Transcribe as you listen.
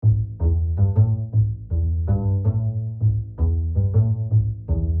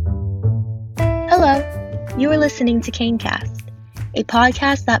You are listening to CaneCast, a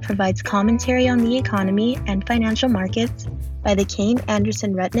podcast that provides commentary on the economy and financial markets by the Kayne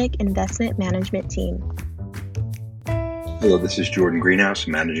Anderson Rudnick Investment Management Team. Hello, this is Jordan Greenhouse,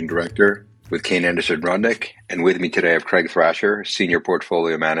 Managing Director with Kayne Anderson Rudnick, and with me today I have Craig Thrasher, Senior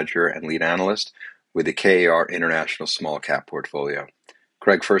Portfolio Manager and Lead Analyst with the KAR International Small Cap Portfolio.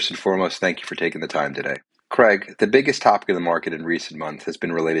 Craig, first and foremost, thank you for taking the time today. Craig, the biggest topic in the market in recent months has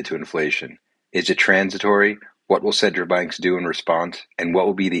been related to inflation. Is it transitory? What will central banks do in response? And what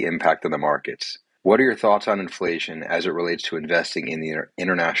will be the impact on the markets? What are your thoughts on inflation as it relates to investing in the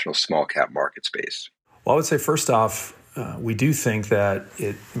international small cap market space? Well, I would say first off, we do think that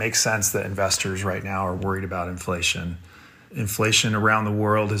it makes sense that investors right now are worried about inflation. Inflation around the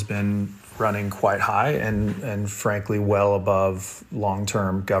world has been running quite high and frankly well above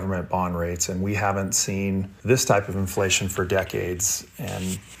long-term government bond rates. And we haven't seen this type of inflation for decades.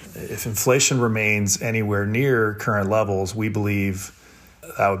 And if inflation remains anywhere near current levels, we believe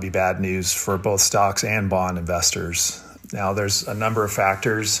that would be bad news for both stocks and bond investors. Now, there's a number of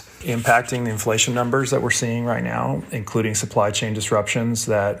factors impacting the inflation numbers that we're seeing right now, including supply chain disruptions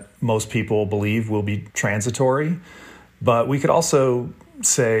that most people believe will be transitory. But we could also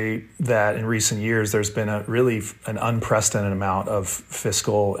say that in recent years, there's been an unprecedented amount of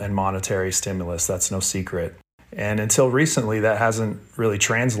fiscal and monetary stimulus. That's no secret. And until recently, that hasn't really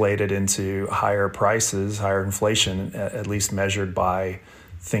translated into higher prices, higher inflation, at least measured by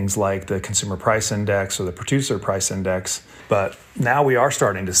things like the consumer price index or the producer price index. But now we are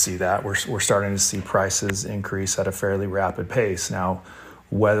starting to see that. We're starting to see prices increase at a fairly rapid pace. Now,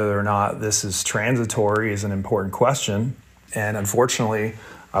 whether or not this is transitory is an important question. And unfortunately,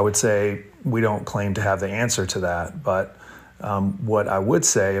 I would say we don't claim to have the answer to that. But what I would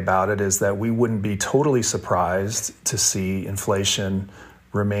say about it is that we wouldn't be totally surprised to see inflation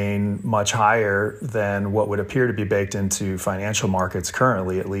remain much higher than what would appear to be baked into financial markets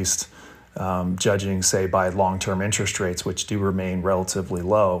currently, at least judging, say, by long-term interest rates, which do remain relatively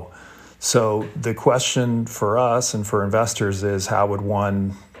low. So the question for us and for investors is, how would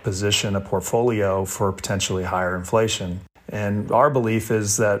one position a portfolio for potentially higher inflation? And our belief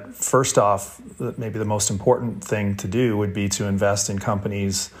is that, first off, maybe the most important thing to do would be to invest in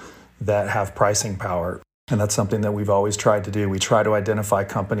companies that have pricing power. And that's something that we've always tried to do. We try to identify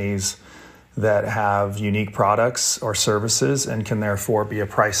companies that have unique products or services and can therefore be a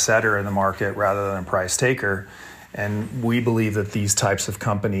price setter in the market rather than a price taker. And we believe that these types of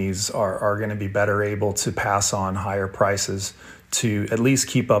companies are going to be better able to pass on higher prices to at least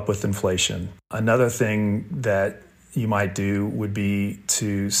keep up with inflation. Another thing that you might do would be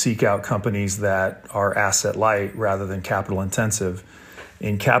to seek out companies that are asset light rather than capital intensive.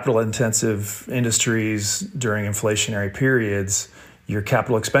 In capital intensive industries during inflationary periods, your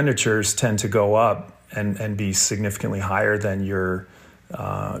capital expenditures tend to go up and be significantly higher than your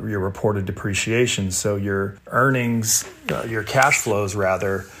reported depreciation. So your earnings, your cash flows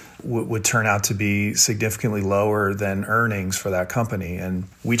rather, would turn out to be significantly lower than earnings for that company. And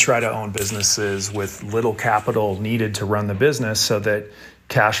we try to own businesses with little capital needed to run the business so that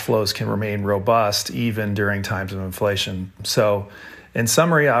cash flows can remain robust even during times of inflation. So in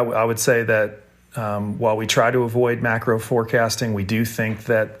summary, I would say that while we try to avoid macro forecasting, we do think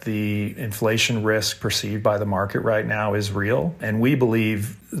that the inflation risk perceived by the market right now is real. And we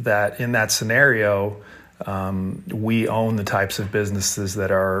believe that in that scenario, we own the types of businesses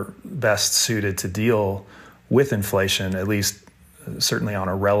that are best suited to deal with inflation, at least certainly on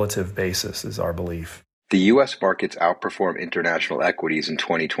a relative basis, is our belief. The U.S. markets outperformed international equities in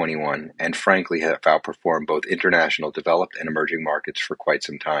 2021 and frankly have outperformed both international developed and emerging markets for quite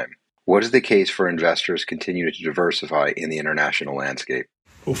some time. What is the case for investors continuing to diversify in the international landscape?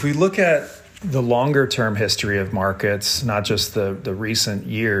 Well, if we look at the longer term history of markets, not just the recent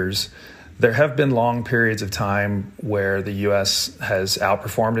years, there have been long periods of time where the U.S. has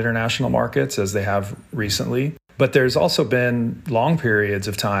outperformed international markets as they have recently. But there's also been long periods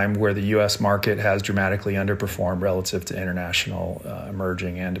of time where the U.S. market has dramatically underperformed relative to international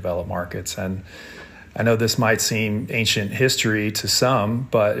emerging and developed markets. And I know this might seem ancient history to some,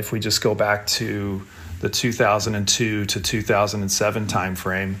 but if we just go back to the 2002 to 2007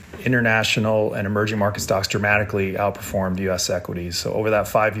 timeframe, international and emerging market stocks dramatically outperformed U.S. equities. So over that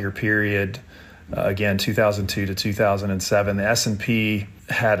 5-year period, again, 2002 to 2007, the S&P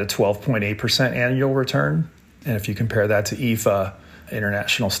had a 12.8% annual return. And if you compare that to EAFE,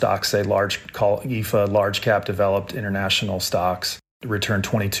 international stocks, say EAFE, large cap developed international stocks, returned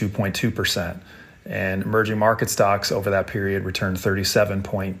 22.2%. And emerging market stocks over that period returned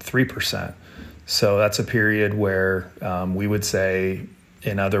 37.3%. So that's a period where we would say,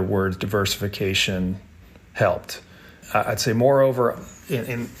 in other words, diversification helped. I'd say, moreover,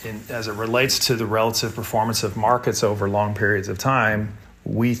 in as it relates to the relative performance of markets over long periods of time,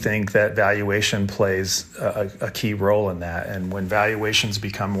 we think that valuation plays a key role in that. And when valuations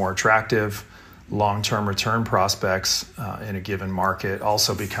become more attractive, long-term return prospects in a given market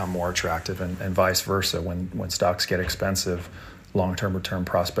also become more attractive, and vice versa. When stocks get expensive, long-term return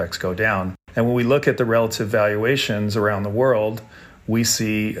prospects go down. And when we look at the relative valuations around the world, we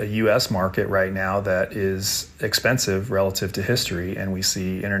see a U.S. market right now that is expensive relative to history, and we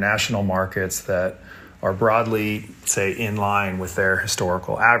see international markets that are broadly, say, in line with their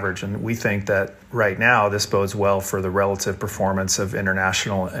historical average. And we think that right now this bodes well for the relative performance of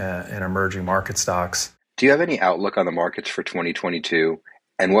international and emerging market stocks. Do you have any outlook on the markets for 2022?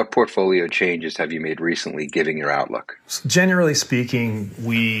 And what portfolio changes have you made recently giving your outlook? Generally speaking,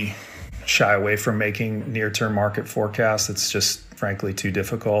 we shy away from making near-term market forecasts. It's just frankly too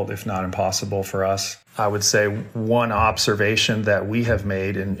difficult, if not impossible, for us. I would say one observation that we have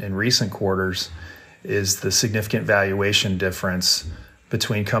made in recent quarters is the significant valuation difference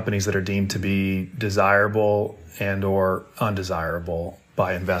between companies that are deemed to be desirable and or undesirable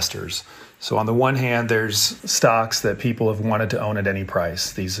by investors. So on the one hand, there's stocks that people have wanted to own at any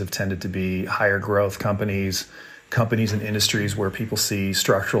price. These have tended to be higher growth companies and industries where people see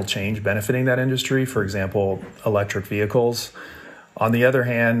structural change benefiting that industry, for example, electric vehicles. On the other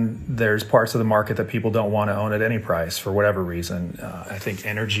hand, there's parts of the market that people don't want to own at any price for whatever reason. I think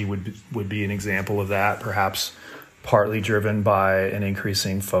energy would be an example of that, perhaps partly driven by an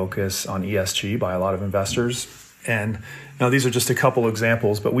increasing focus on ESG by a lot of investors. And now these are just a couple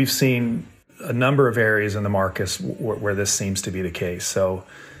examples, but we've seen a number of areas in the markets where this seems to be the case. So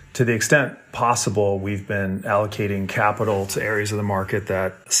to the extent possible, we've been allocating capital to areas of the market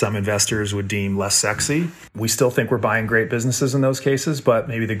that some investors would deem less sexy. We still think we're buying great businesses in those cases, but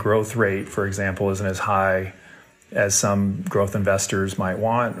maybe the growth rate, for example, isn't as high as some growth investors might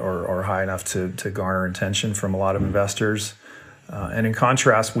want, or high enough to garner attention from a lot of investors. And in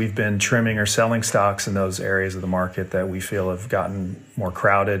contrast, we've been trimming or selling stocks in those areas of the market that we feel have gotten more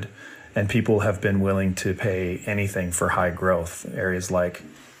crowded, and people have been willing to pay anything for high growth. Areas like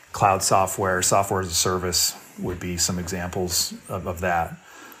cloud software as a service would be some examples of that.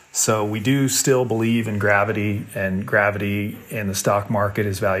 So we do still believe in gravity, and gravity in the stock market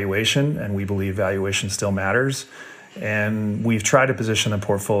is valuation, and we believe valuation still matters. And we've tried to position the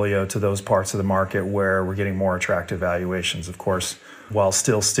portfolio to those parts of the market where we're getting more attractive valuations, of course, while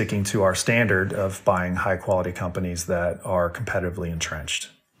still sticking to our standard of buying high-quality companies that are competitively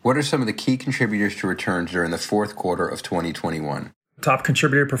entrenched. What are some of the key contributors to returns during the fourth quarter of 2021? Top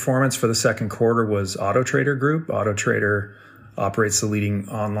contributor performance for the second quarter was AutoTrader Group. AutoTrader operates the leading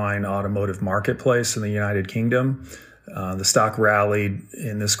online automotive marketplace in the United Kingdom. The stock rallied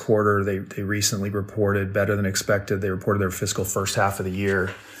in this quarter. They recently reported better than expected. They reported their fiscal first half of the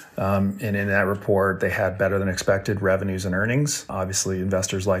year. And in that report, they had better than expected revenues and earnings. Obviously,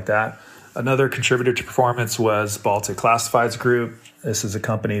 investors like that. Another contributor to performance was Baltic Classifieds Group. This is a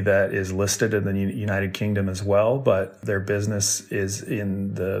company that is listed in the United Kingdom as well, but their business is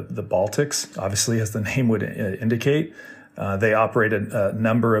in the Baltics, obviously, as the name would indicate. They operate a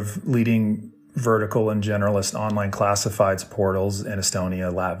number of leading vertical and generalist online classifieds portals in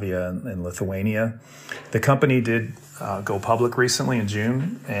Estonia, Latvia, and Lithuania. The company did go public recently in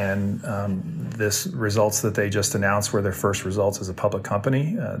June, and this results that they just announced were their first results as a public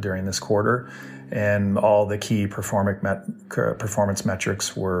company during this quarter. And all the key performance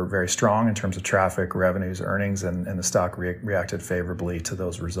metrics were very strong in terms of traffic, revenues, earnings, and the stock reacted favorably to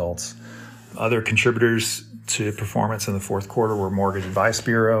those results. Other contributors to performance in the fourth quarter were Mortgage Advice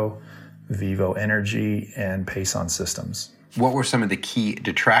Bureau, Vivo Energy, and Payson Systems. What were some of the key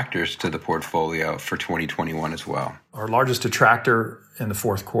detractors to the portfolio for 2021 as well? Our largest detractor in the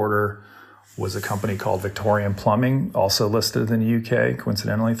fourth quarter was a company called Victorian Plumbing, also listed in the UK,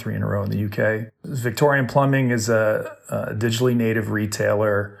 coincidentally, 3 in a row in the UK. Victorian Plumbing is a digitally native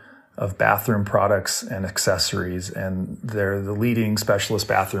retailer of bathroom products and accessories, and they're the leading specialist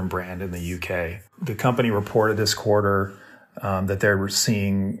bathroom brand in the UK. The company reported this quarter that they're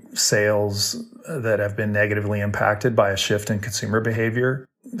seeing sales that have been negatively impacted by a shift in consumer behavior.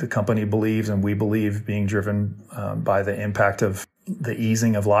 The company believes, and we believe, being driven by the impact of the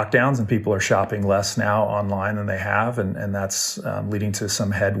easing of lockdowns, and people are shopping less now online than they have, and that's leading to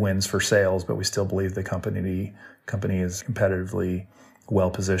some headwinds for sales, but we still believe the company is competitively well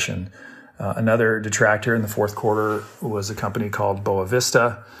positioned. Another detractor in the fourth quarter was a company called Boa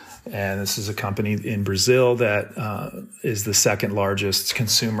Vista, and this is a company in Brazil that is the second largest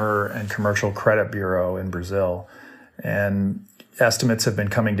consumer and commercial credit bureau in Brazil. And estimates have been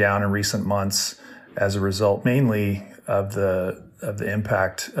coming down in recent months as a result mainly of the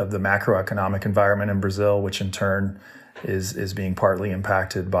impact of the macroeconomic environment in Brazil, which in turn is being partly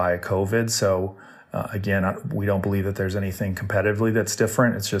impacted by COVID. So again, we don't believe that there's anything competitively that's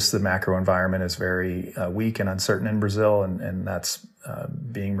different. It's just the macro environment is very weak and uncertain in Brazil, and that's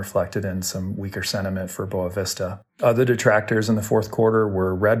being reflected in some weaker sentiment for Boa Vista. Other detractors in the fourth quarter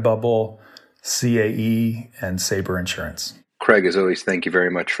were Redbubble, CAE, and Sabre Insurance. Craig, as always, thank you very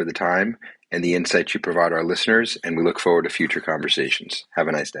much for the time and the insights you provide our listeners, and we look forward to future conversations. Have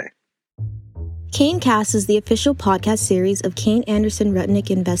a nice day. CaneCast is the official podcast series of Kayne Anderson Rudnick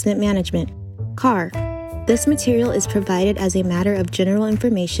Investment Management, CAR. This material is provided as a matter of general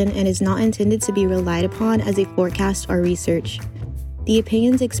information and is not intended to be relied upon as a forecast or research. The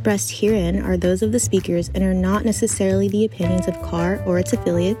opinions expressed herein are those of the speakers and are not necessarily the opinions of CAR or its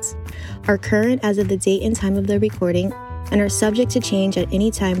affiliates, are current as of the date and time of the recording, and are subject to change at any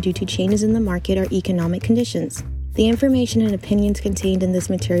time due to changes in the market or economic conditions. The information and opinions contained in this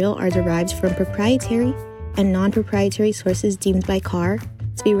material are derived from proprietary and non-proprietary sources deemed by CAR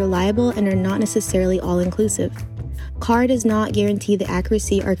to be reliable and are not necessarily all-inclusive. CAR does not guarantee the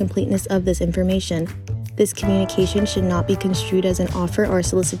accuracy or completeness of this information. This communication should not be construed as an offer or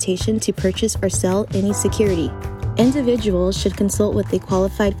solicitation to purchase or sell any security. Individuals should consult with a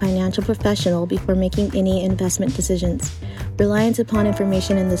qualified financial professional before making any investment decisions. Reliance upon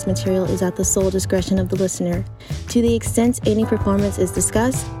information in this material is at the sole discretion of the listener. To the extent any performance is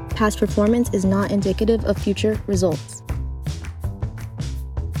discussed, past performance is not indicative of future results.